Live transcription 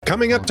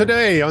Coming up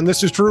today on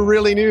This Is True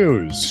Really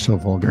News. So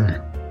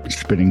vulgar.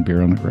 Spitting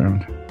beer on the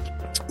ground.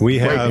 We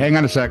have. Wait, hang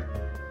on a sec.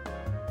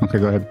 Okay,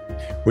 go ahead.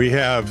 We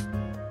have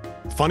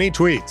funny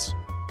tweets.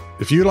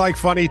 If you like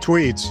funny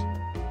tweets,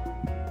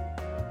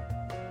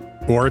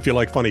 or if you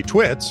like funny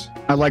twits,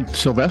 I like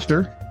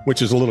Sylvester,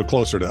 which is a little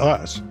closer to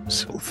us,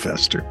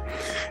 Sylvester,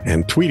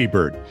 and Tweety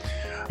Bird.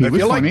 He If was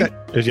you like funny. that,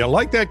 if you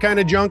like that kind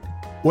of junk,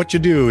 what you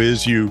do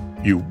is you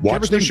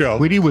watch the show.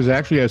 Tweety was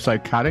actually a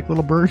psychotic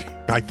little bird.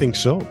 I think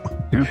so.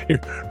 Yeah.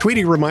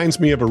 Tweety reminds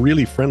me of a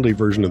really friendly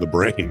version of the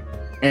brain.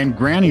 And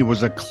Granny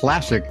was a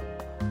classic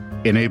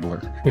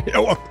enabler.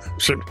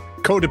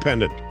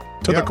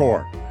 Codependent to the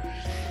core.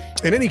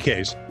 In any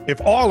case, if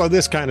all of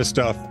this kind of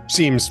stuff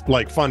seems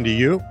like fun to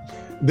you,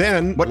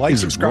 then What like,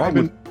 is subscribe,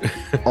 wrong and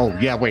Oh,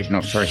 yeah, wait,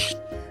 no, sorry.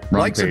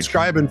 Wrong like, page.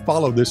 subscribe, and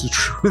follow This Is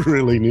True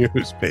Really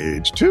News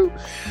page too.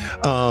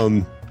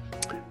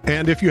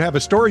 And if you have a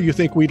story you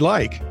think we'd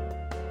like,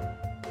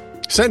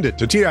 send it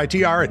to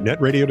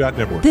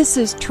TITR@netradio.network. This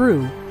is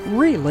True,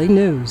 Really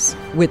News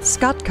with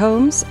Scott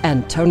Combs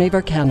and Tony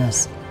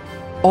Vercanis.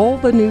 All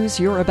the news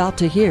you're about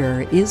to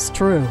hear is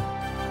true,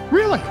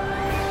 Really?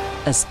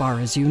 as far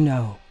as you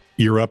know.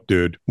 You're up,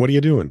 dude. What are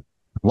you doing?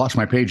 Lost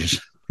my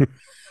pages.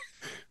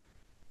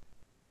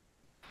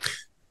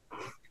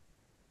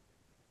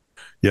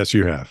 Yes,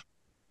 you have.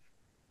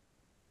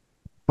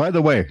 By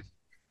the way,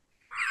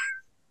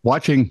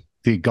 watching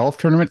the golf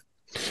tournament,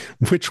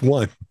 Which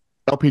one?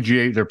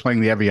 LPGA, they're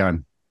playing the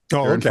Evian.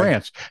 Oh, They're in okay.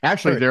 France.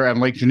 Actually, Right. they're on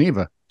Lake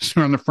Geneva. So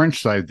they're on the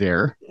French side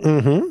there.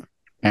 Mm-hmm.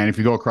 And if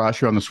you go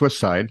across, you're on the Swiss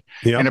side.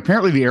 Yeah. And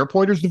apparently the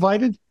airport is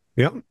divided.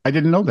 Yep. I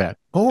didn't know that.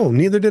 Oh,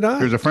 neither did I.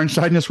 There's a French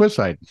side and a Swiss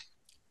side.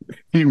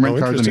 You can rent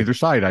cars on interesting. either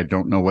side. I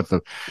don't know what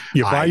the...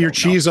 You buy I your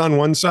don't know. cheese on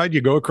one side,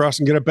 you go across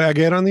and get a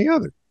baguette on the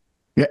other.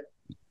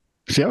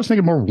 See, I was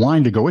thinking more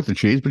wine to go with the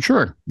cheese, but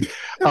sure.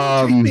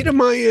 Take me to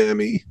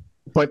Miami.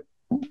 But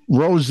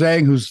Rose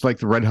Zhang, who's like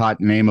the red hot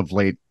name of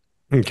late,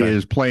 Okay.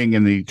 is playing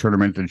in the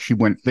tournament, and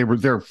they were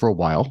there for a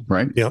while,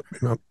 right? Yep.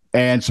 Yep.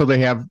 And so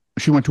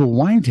she went to a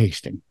wine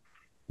tasting.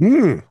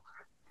 Hmm.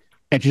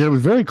 And she said it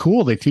was very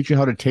cool. They teach you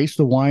how to taste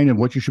the wine and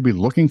what you should be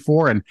looking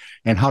for, and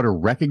how to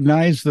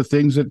recognize the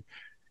things that.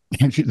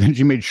 And then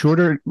she made sure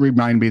to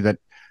remind me that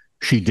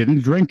she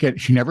didn't drink it.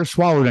 She never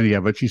swallowed any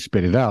of it. She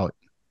spit it out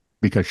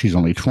because she's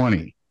only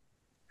 20.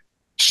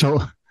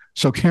 So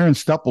Karen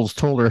Stupples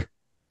told her,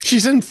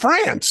 She's in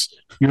France.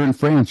 "You're in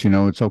France.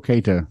 It's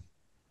okay to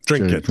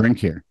drink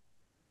here."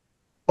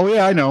 Oh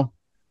yeah, I know.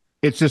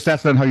 It's just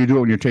that's not how you do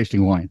it when you're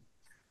tasting wine.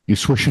 You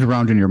swish it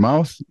around in your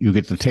mouth, you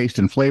get the taste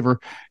and flavor,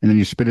 and then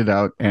you spit it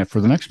out for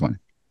the next one,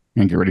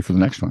 and get ready for the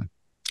next one.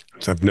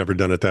 I've never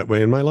done it that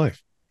way in my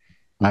life.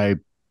 I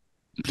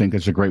think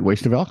it's a great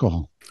waste of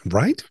alcohol.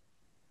 Right?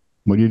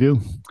 What do you do?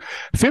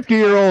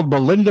 50-year-old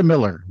Belinda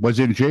Miller was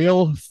in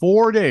jail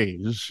 4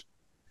 days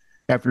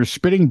after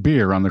spitting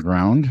beer on the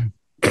ground.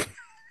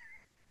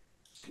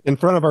 In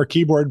front of our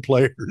keyboard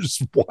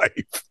player's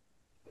wife.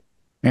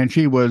 And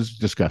she was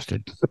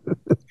disgusted.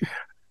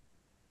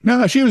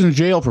 No, she was in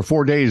jail for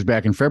 4 days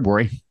back in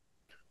February.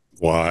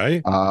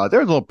 Why? There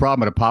was a little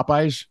problem at a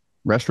Popeyes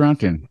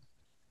restaurant in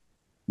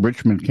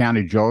Richmond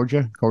County,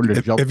 Georgia.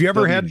 According to Have you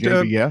ever had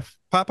JBF.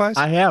 Popeyes?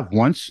 I have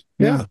once.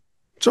 Yeah.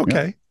 It's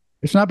okay.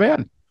 It's not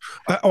bad.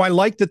 I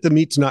like that the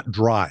meat's not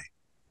dry.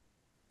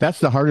 That's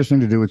the hardest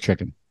thing to do with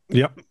chicken.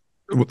 Yep.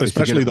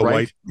 Especially it the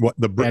right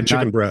white,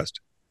 chicken not- breast.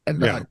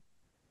 And Yeah.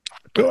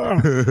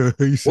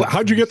 He said, Well,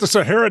 how'd you get the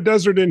Sahara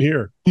Desert in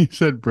here? He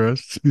said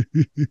breasts.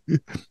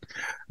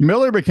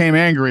 Miller became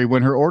angry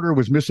when her order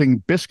was missing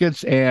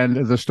biscuits,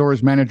 and the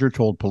store's manager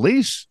told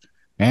police.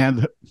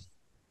 And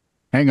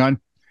hang on,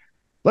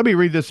 let me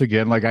read this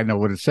again like I know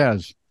what it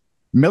says.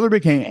 Miller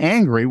became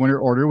angry when her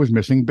order was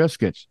missing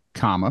biscuits,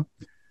 comma.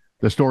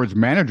 The store's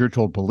manager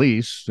told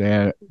police,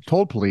 and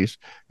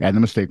the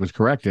mistake was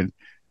corrected.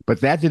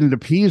 But that didn't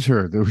appease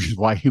her, which is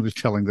why he was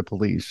telling the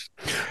police.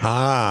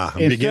 I'm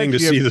Instead, beginning to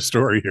see the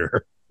story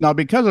here. Now,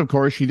 because, of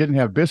course, she didn't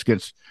have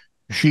biscuits,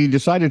 she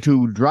decided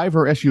to drive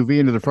her SUV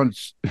into the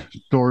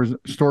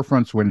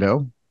storefront's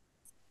window,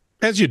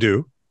 As you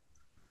do.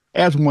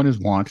 as one is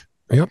wont.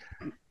 Yep.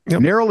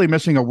 Narrowly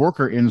missing a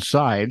worker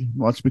inside.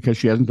 Well, it's because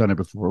she hasn't done it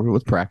before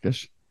with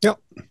practice. Yep.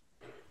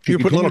 She You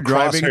put little continued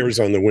driving.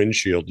 crosshairs on the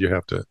windshield. You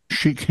have to.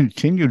 She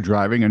continued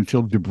driving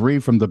until debris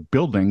from the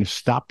building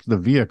stopped the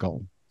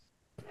vehicle.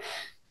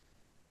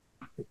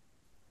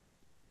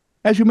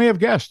 As you may have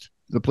guessed,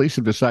 the police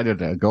have decided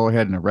to go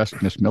ahead and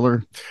arrest Miss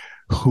Miller,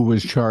 who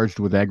was charged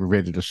with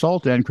aggravated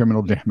assault and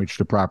criminal damage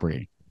to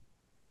property.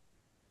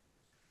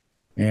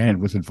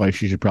 And with advice,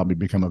 she should probably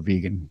become a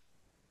vegan.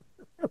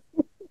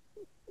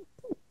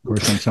 Of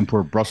course, then some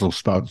poor Brussels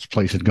sprouts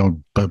place would go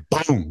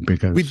boom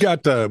because We've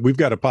got a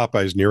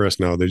Popeyes near us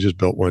now. They just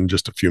built one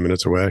just a few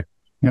minutes away.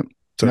 Yep.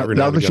 So now every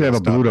they and should again have a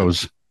I'll stop in.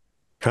 Bluto's.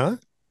 Huh?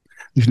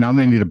 Now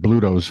they need a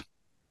Bluto's.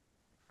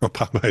 Oh,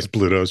 Popeyes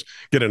Blutos.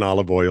 Get in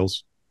olive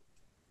oils.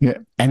 Yeah,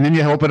 and then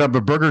you open up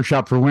a burger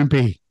shop for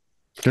Wimpy.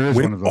 There is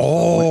one of those.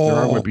 There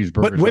are Wimpy's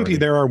burgers. But Wimpy, already.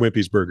 there are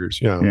Wimpy's burgers.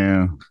 Yeah.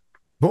 Yeah.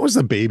 What was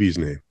the baby's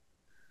name?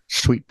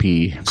 Sweet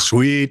pea.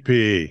 Sweet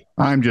pea.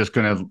 I'm just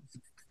going to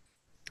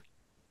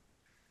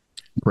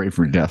pray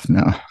for death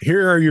now.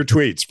 Here are your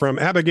tweets from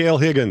Abigail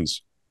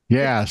Higgins.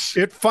 Yes.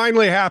 It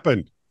finally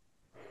happened.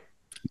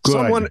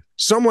 Good.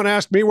 Someone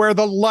asked me where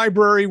the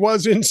library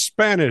was in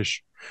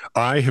Spanish.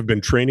 I have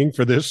been training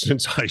for this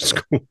since high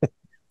school.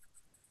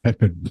 I've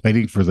been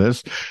waiting for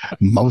this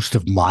most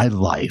of my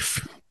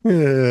life.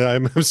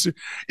 Is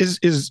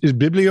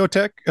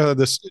bibliotech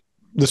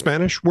the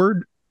Spanish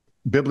word?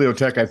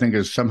 Bibliotech, I think,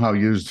 is somehow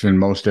used in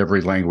most every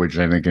language,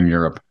 I think, in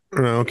Europe.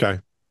 Okay.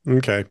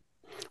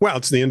 Well,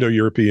 it's the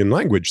Indo-European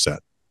language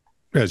set,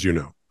 as you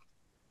know.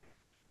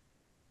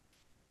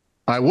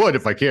 I would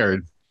if I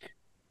cared.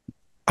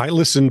 I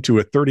listened to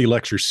a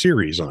 30-lecture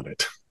series on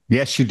it.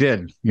 Yes, you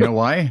did. You know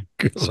why?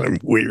 Because I'm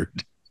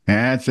weird.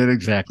 That's it,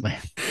 exactly.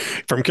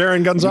 From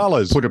Karen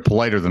Gonzalez. Put it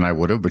politer than I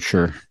would have, but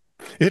sure.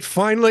 It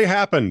finally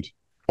happened.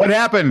 What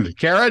happened,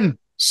 Karen?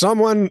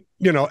 Someone,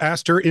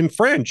 asked her in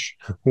French,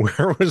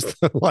 where was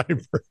the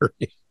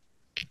library?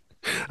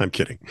 I'm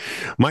kidding.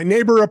 My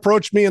neighbor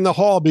approached me in the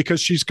hall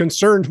because she's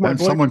concerned.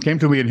 Someone came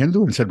to me in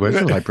Hindu and said, where's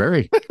the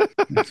library?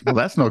 Well,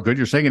 that's no good.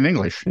 You're saying in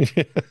English.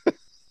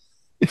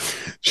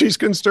 She's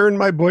concerned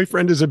my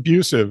boyfriend is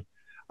abusive.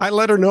 I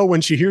let her know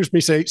when she hears me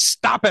say,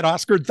 "Stop it,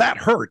 Oscar, that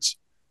hurts."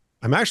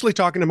 I'm actually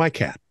talking to my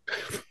cat.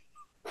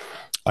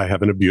 I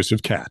have an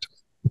abusive cat.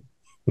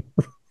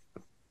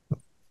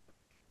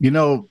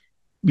 You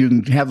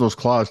can have those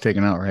claws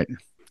taken out, right?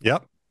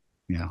 Yep.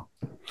 Yeah.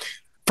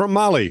 From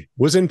Molly,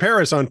 was in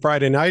Paris on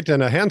Friday night,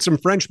 and a handsome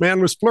French man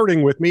was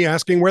flirting with me,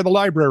 asking where the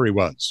library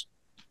was.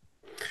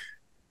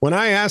 When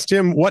I asked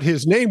him what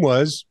his name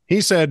was,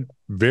 he said,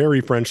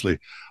 very Frenchly,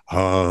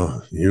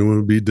 you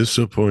will be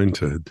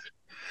disappointed.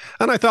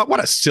 And I thought,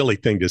 what a silly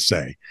thing to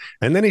say.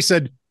 And then he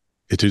said,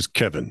 it is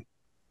Kevin.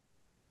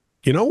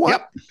 You know what?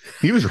 Yep.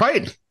 He was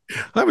right.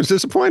 I was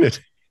disappointed.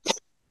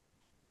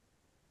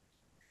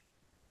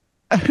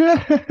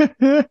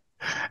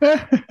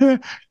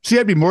 See,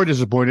 I'd be more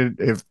disappointed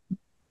if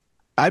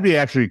I'd be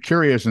actually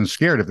curious and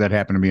scared if that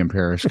happened to me in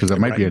Paris, because I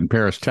might be in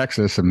Paris,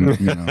 Texas, and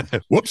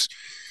Whoops.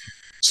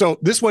 So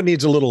this one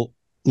needs a little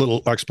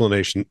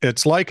explanation.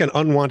 It's like an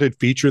unwanted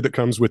feature that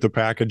comes with the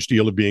package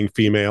deal of being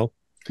female.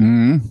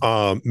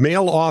 Mm-hmm.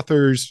 Male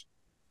authors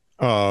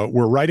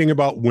were writing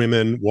about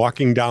women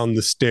walking down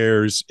the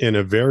stairs in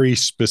a very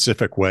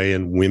specific way,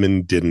 and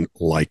women didn't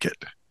like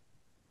it.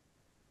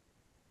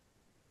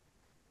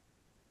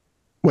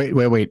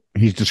 Wait.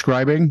 He's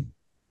describing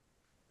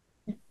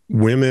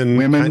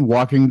women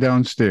walking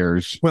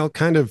downstairs. Well,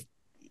 kind of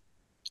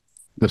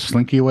the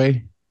slinky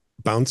way,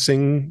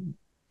 bouncing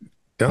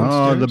downstairs.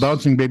 Oh, the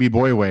bouncing baby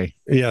boy way.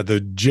 Yeah, the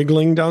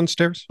jiggling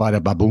downstairs.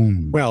 Bada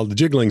baboom. Well, the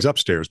jiggling's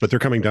upstairs, but they're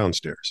coming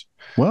downstairs.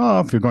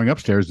 Well, if you're going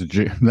upstairs,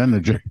 then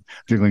the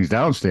jiggling's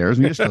downstairs,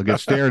 and you still get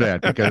stared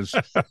at because.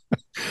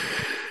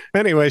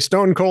 Anyway,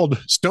 Stone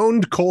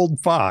Cold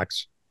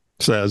Fox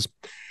says,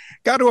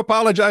 got to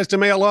apologize to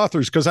male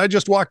authors because I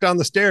just walked down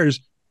the stairs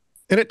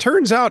and it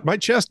turns out my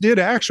chest did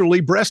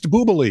actually breast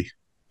boobily.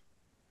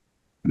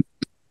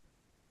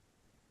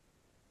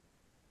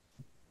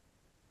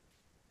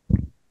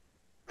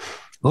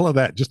 All of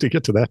that just to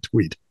get to that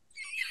tweet.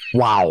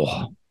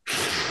 Wow.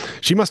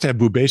 She must have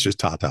boobacious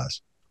tatas.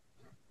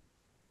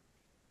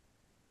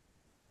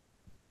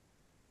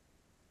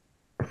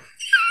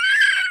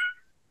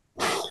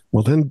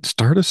 Well, then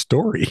start a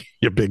story,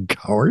 you big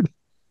coward.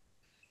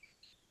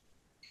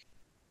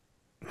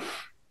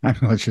 I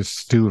know, it's just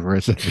stew for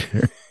a second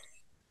here.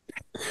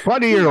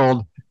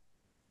 20-year-old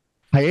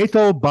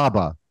Hayato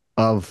Baba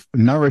of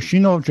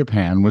Narashino,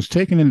 Japan, was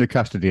taken into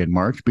custody in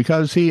March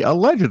because he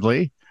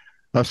allegedly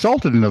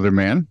assaulted another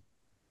man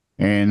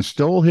and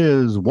stole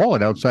his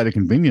wallet outside a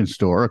convenience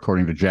store,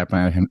 according to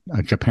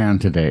Japan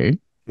Today.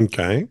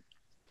 Okay.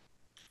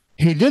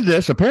 He did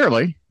this,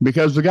 apparently,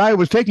 because the guy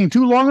was taking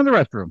too long in the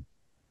restroom.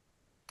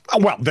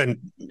 Well,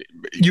 then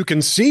you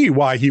can see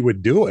why he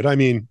would do it. I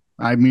mean,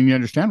 you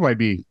understand why he'd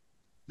be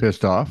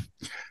pissed off.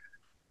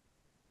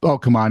 Oh,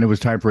 come on. It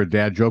was time for a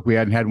dad joke. We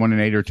hadn't had one in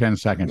 8 or 10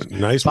 seconds.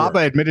 Nice. Baba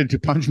admitted to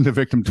punching the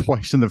victim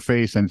twice in the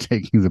face and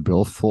taking the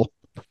bill full.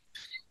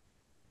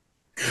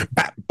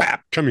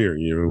 Bap, come here,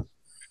 you.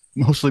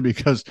 Mostly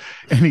because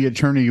any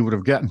attorney you would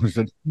have gotten was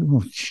that,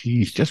 oh,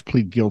 geez, just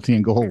plead guilty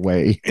and go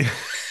away.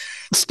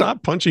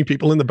 Stop punching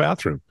people in the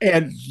bathroom.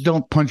 And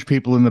don't punch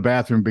people in the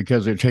bathroom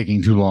because they're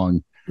taking too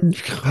long.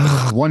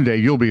 One day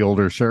you'll be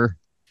older, sir.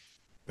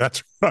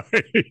 That's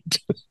right.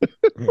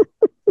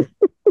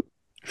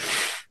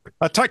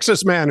 A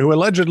Texas man who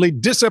allegedly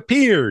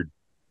disappeared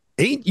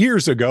 8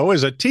 years ago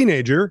as a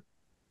teenager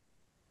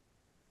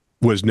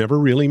was never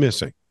really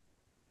missing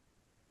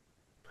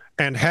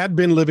and had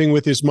been living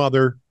with his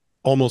mother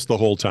almost the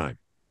whole time.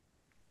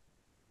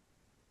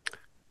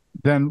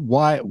 Then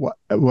why?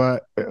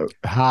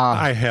 How?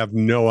 I have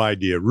no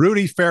idea.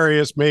 Rudy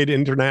Farias made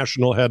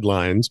international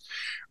headlines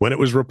when it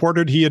was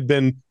reported he had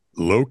been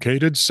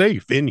located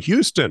safe in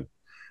Houston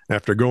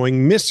after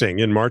going missing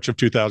in March of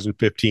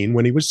 2015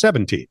 when he was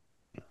 17.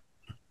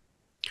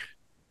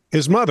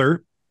 His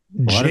mother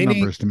A lot of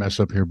numbers to mess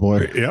up here,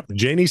 boy. Yep.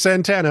 Janie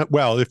Santana.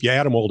 Well, if you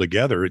add them all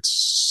together,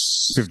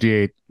 it's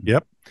 58.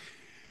 Yep.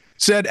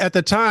 Said at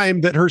the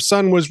time that her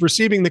son was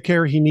receiving the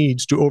care he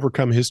needs to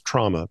overcome his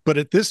trauma. But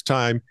at this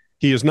time,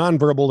 he is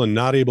nonverbal and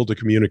not able to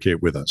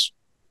communicate with us.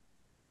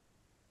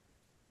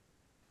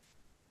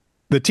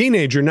 The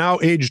teenager, now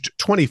aged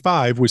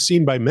 25, was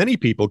seen by many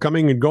people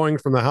coming and going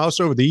from the house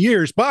over the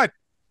years, but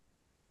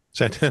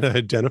Santana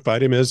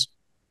identified him as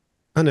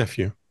a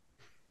nephew.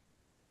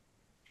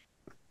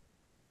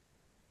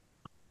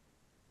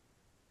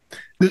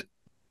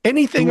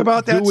 Anything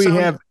about that? Do we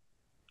have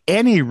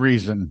any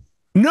reason?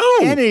 No.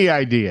 Any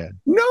idea?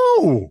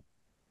 No.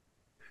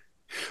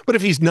 But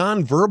if he's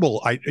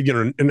nonverbal,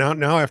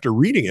 now after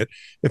reading it,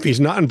 if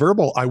he's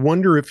nonverbal, I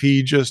wonder if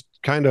he just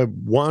kind of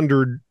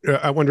wandered.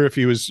 I wonder if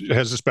he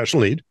has a special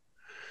need,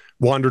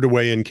 wandered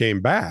away and came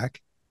back.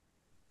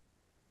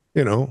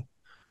 I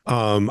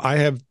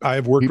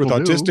have worked with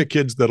autistic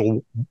kids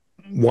that'll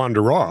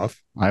wander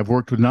off. I've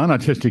worked with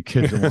non-autistic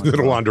kids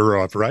that'll wander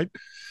off, right?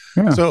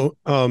 Yeah. So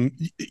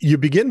you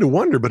begin to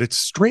wonder, but it's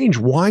strange.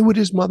 Why would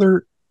his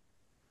mother?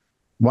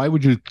 Why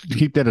would you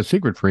keep that a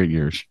secret for 8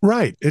 years?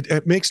 Right.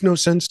 It makes no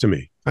sense to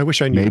me. I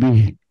wish I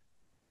knew.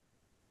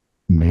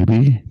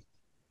 Maybe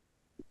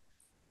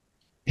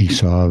he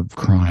saw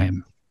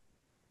crime.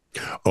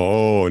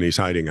 Oh, and he's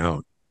hiding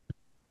out.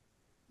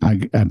 I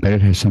bet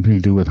it has something to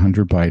do with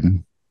Hunter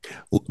Biden.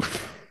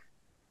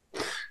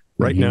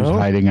 Right now, he's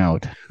hiding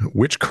out.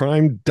 Which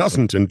crime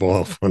doesn't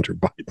involve Hunter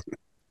Biden?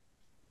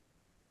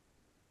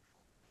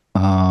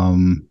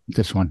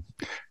 This one.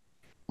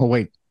 Oh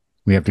wait,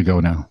 we have to go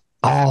now.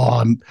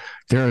 Oh,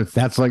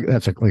 that's like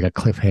a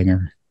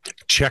cliffhanger.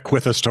 Check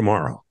with us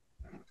tomorrow.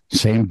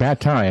 Same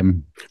bat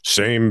time.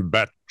 Same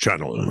bat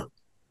channel.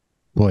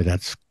 Boy,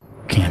 that's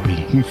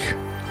campy.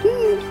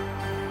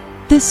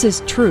 This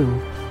is true,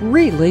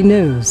 really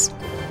news.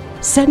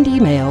 Send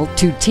email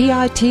to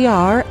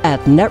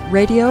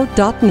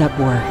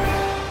TITR@netradio.network.